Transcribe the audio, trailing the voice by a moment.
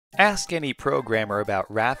Ask any programmer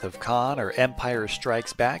about Wrath of Khan or Empire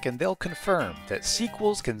Strikes Back and they'll confirm that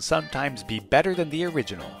sequels can sometimes be better than the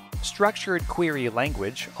original. Structured Query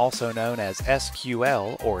Language, also known as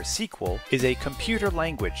SQL or SQL, is a computer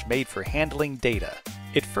language made for handling data.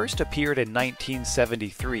 It first appeared in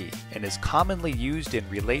 1973 and is commonly used in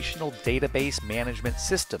relational database management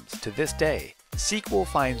systems to this day. SQL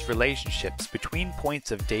finds relationships between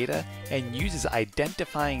points of data and uses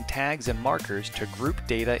identifying tags and markers to group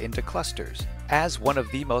data into clusters. As one of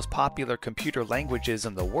the most popular computer languages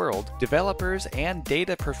in the world, developers and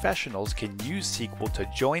data professionals can use SQL to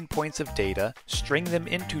join points of data, string them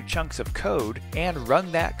into chunks of code, and run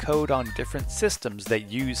that code on different systems that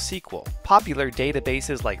use SQL. Popular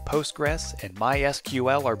databases like Postgres and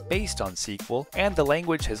MySQL are based on SQL, and the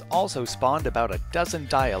language has also spawned about a dozen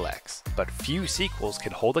dialects, but few sequels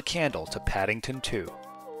can hold a candle to Paddington 2.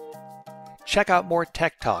 Check out more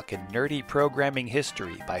tech talk and nerdy programming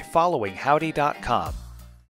history by following Howdy.com.